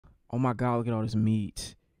Oh my God, look at all this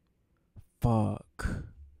meat. Fuck.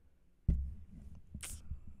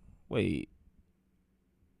 Wait.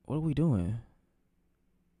 What are we doing?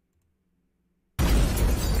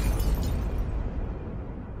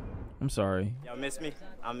 I'm sorry. Y'all miss me?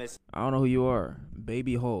 I miss. I don't know who you are.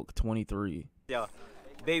 Baby Hulk, 23. Yo,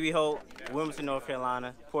 Baby Hulk, Wilmington, North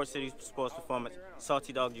Carolina, Port City Sports Performance,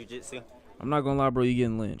 Salty Dog Jiu-Jitsu. I'm not gonna lie, bro. You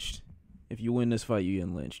getting lynched. If you win this fight, you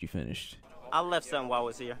getting lynched. You finished. I left something while I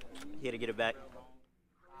was here. Here to get it back.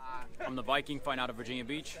 I'm the Viking fighting out of Virginia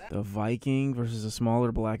Beach. The Viking versus a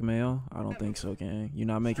smaller black male? I don't think so, gang. You're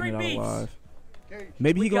not making it out alive.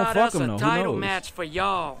 Maybe he gonna fuck him though. Who knows? We got us a title match for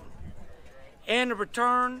y'all, and the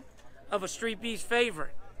return of a Street Beefs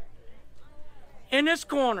favorite. In this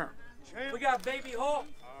corner, we got Baby Hulk.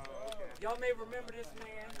 Y'all may remember this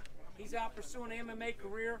man. He's out pursuing an MMA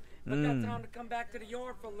career, but got time to come back to the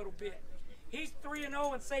yard for a little bit. He's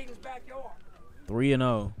 3-0 in Satan's backyard.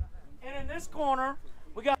 3-0. And in this corner,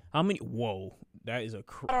 we got how many? Whoa, that is a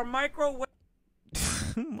our micro.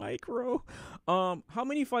 Micro. How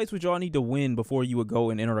many fights would y'all need to win before you would go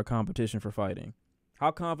and enter a competition for fighting?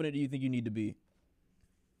 How confident do you think you need to be?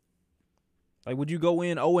 Like, would you go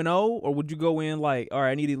in 0-0, or would you go in like, all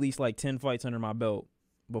right, I need at least like 10 fights under my belt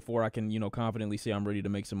before I can, you know, confidently say I'm ready to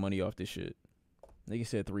make some money off this shit? Nigga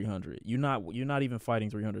said 300. You're not even fighting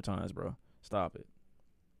 300 times, bro. Stop it.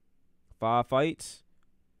 5 fights.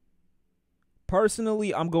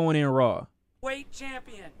 Personally, I'm going in raw. Weight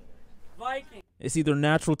champion, Viking. It's either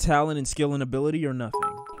natural talent and skill and ability or nothing.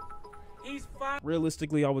 He's 5.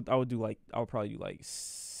 Realistically, I would probably do like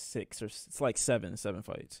 6 or it's like 7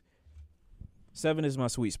 fights. 7 is my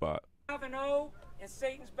sweet spot. 5-0 in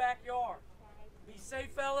Satan's backyard. Be safe,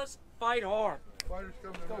 fellas. Fight hard. Fighters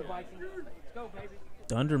coming in. Let's go, Viking. Let's go, baby.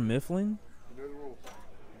 Dunder Mifflin? You know the rules.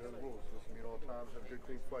 You know the rules. Listen to me at all times. Have a good,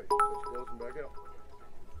 clean fight. Let's close and back out.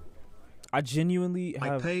 I genuinely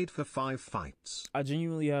have. I paid for 5 fights. I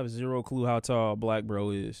genuinely have zero clue how tall Black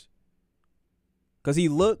Bro is. Cause he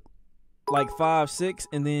looked like 5'6",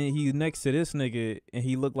 and then he next to this nigga, and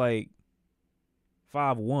he looked like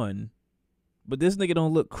 5'1". But this nigga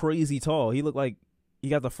don't look crazy tall. He look like he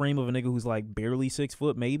got the frame of a nigga who's like barely 6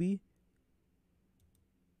 foot, maybe.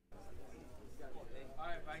 All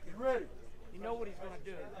right, Viking. You ready? You know what he's gonna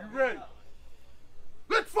do. You ready?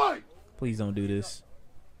 Let's fight! Please don't do this.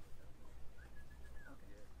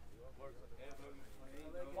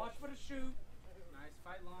 Watch for the shoot. Nice,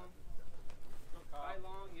 fight long. Fight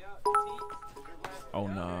long, yeah. Oh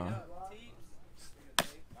nah.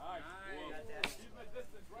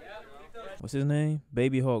 What's his name?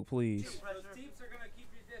 Baby Hulk, please. Those teeps are gonna keep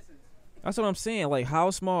your distance. That's what I'm saying. Like, how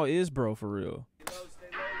small is bro for real?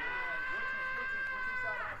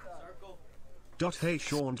 Hey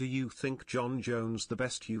Shawn, do you think John Jones the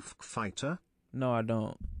best youth fighter? No, I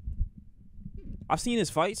don't. I've seen his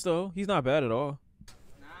fights though. He's not bad at all.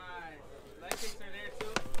 Nice. Leg kicks are there too.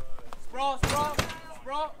 Sprawl, sprawl,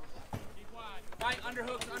 sprawl. Fight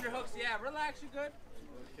underhooks, underhooks. Yeah, relax, you good.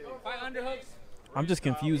 Fight underhooks. I'm just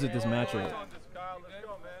confused at this matchup.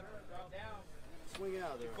 Swing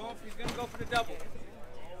out there. He's gonna go for the double.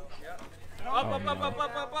 Yeah. Up.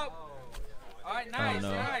 All right, nice,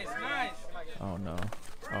 no. nice. Oh no.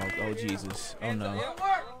 Oh Jesus. Oh no.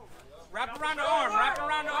 Wrap around the arm, wrap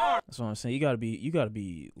around the arm. That's what I'm saying. You gotta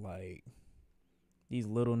be like these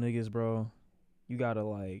little niggas, bro. You gotta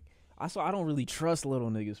like. I don't really trust little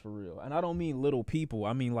niggas for real, and I don't mean little people.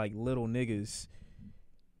 I mean like little niggas,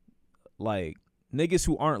 like niggas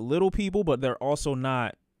who aren't little people, but they're also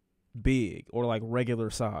not big or like regular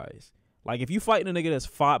size. Like if you fighting a nigga that's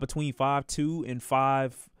between 5'2" and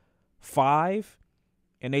 5'5",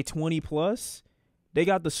 and they 20 plus, they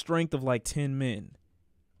got the strength of like 10 men.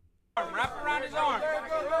 Wrap around his arm.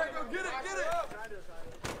 Get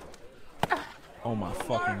it! Oh my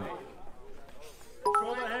fucking.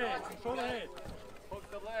 Control the head. Control the head. Hook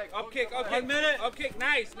the leg. Up kick, up kick,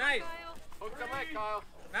 nice. Hook the leg, Kyle.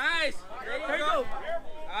 Nice. There you go.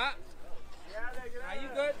 Now you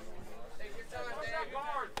good.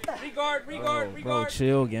 Regard. Bro,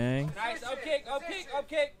 chill, gang. Nice. Up kick.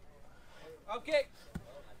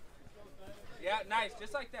 Yeah, nice.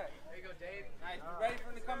 Just like that. There you go, Dave. Nice. You ready for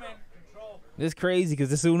him to come in? Control. It's crazy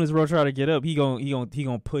because as soon as bro try to get up, he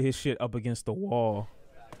gonna put his shit up against the wall.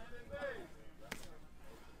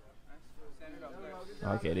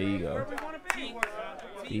 Okay, there you go.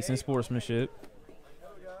 Decent sportsmanship.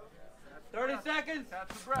 30 seconds.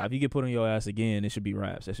 Now, if you get put on your ass again, it should be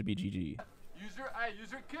raps. That should be GG. Use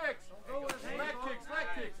your kicks. Leg kicks,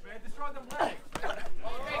 man. Destroy them legs.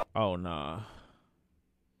 Oh nah.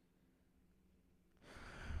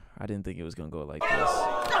 I didn't think it was gonna go like this.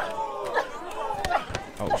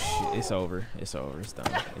 Oh shit, it's over. It's over. It's done.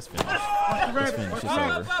 It's finished. It's finished. It's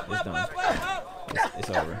over. It's done. It's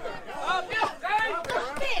over.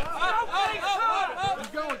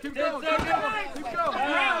 Keep going, keep going, keep going, keep going.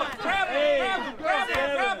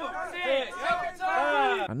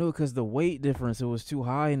 I knew it because the weight difference, it was too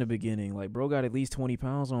high in the beginning. Like, bro got at least 20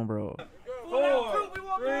 pounds on, bro. 4,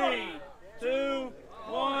 3, 2,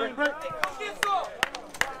 1.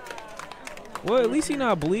 Well, at least he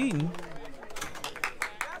not bleeding.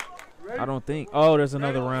 I don't think. Oh, there's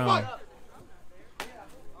another round.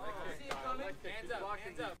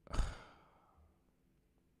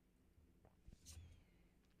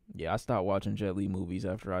 Yeah, I stopped watching Jet Li movies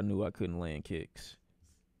after I knew I couldn't land kicks.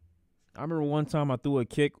 I remember one time I threw a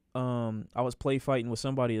kick. I was play fighting with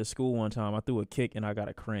somebody at school one time. I threw a kick and I got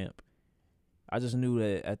a cramp. I just knew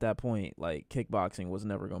that at that point, like, kickboxing was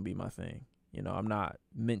never going to be my thing. You know, I'm not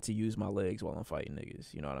meant to use my legs while I'm fighting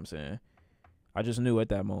niggas. You know what I'm saying? I just knew at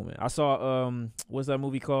that moment. I saw, what's that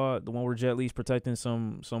movie called? The one where Jet Li's protecting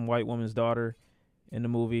some white woman's daughter in the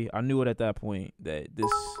movie. I knew it at that point that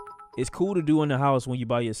this, it's cool to do in the house when you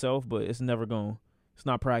by yourself, but it's never going, it's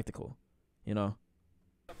not practical, you know?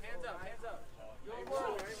 Hands up, hands up.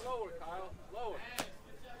 Lower, Kyle, lower.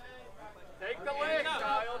 Take the leg,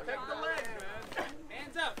 Kyle, take the leg, man.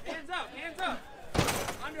 Hands up, hands up, hands up.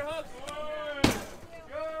 Underhooks.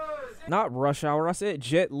 Not Rush Hour. I said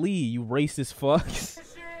Jet Li, you racist fuck. There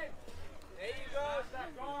you go.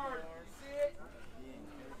 That guard. You see it?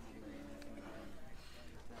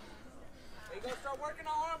 There you go. Start working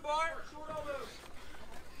on arm bar.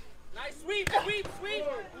 Nice sweep, sweep, sweep.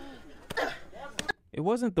 It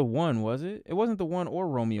wasn't the one, was it? It wasn't the one or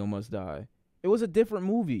Romeo Must Die. It was a different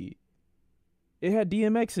movie. It had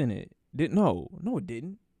DMX in it. No, it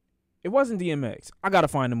didn't. It wasn't DMX. I gotta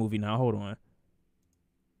find the movie now. Hold on.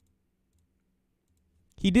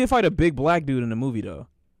 He did fight a big black dude in the movie though.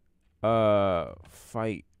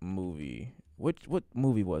 Fight movie. What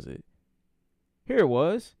movie was it? Here it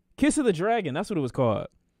was. Kiss of the Dragon. That's what it was called.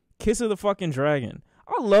 Kiss of the fucking Dragon.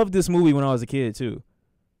 I loved this movie when I was a kid too.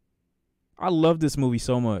 I loved this movie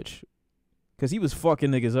so much. Cause he was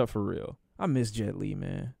fucking niggas up for real. I miss Jet Li,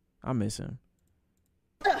 man. I miss him.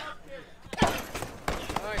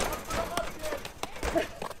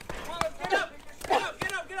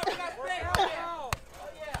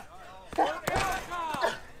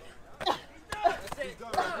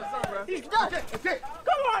 Okay.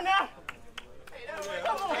 Come on now.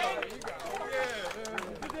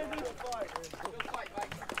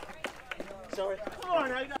 Sorry. Come on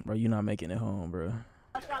now. Bro, you're not making it home, bro.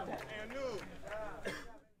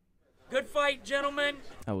 Good fight, gentlemen.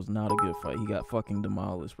 That was not a good fight. He got fucking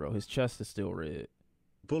demolished, bro. His chest is still red.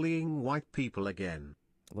 Bullying white people again.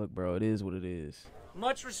 Look, bro, it is what it is.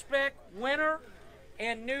 Much respect, winner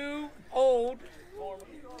and new, old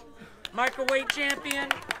microweight champion.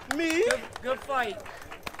 Me? Good fight.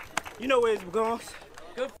 You know where it's going.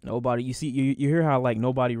 Nobody, you see, you hear how, like,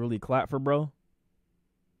 nobody really clapped for bro?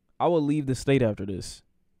 I will leave the state after this.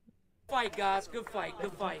 Fight, guys. Good fight.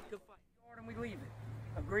 Good fight. Good fight. And we leave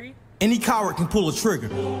it. Agreed? Any coward can pull a trigger.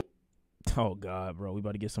 Oh, God, bro. We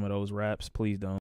about to get some of those raps. Please don't.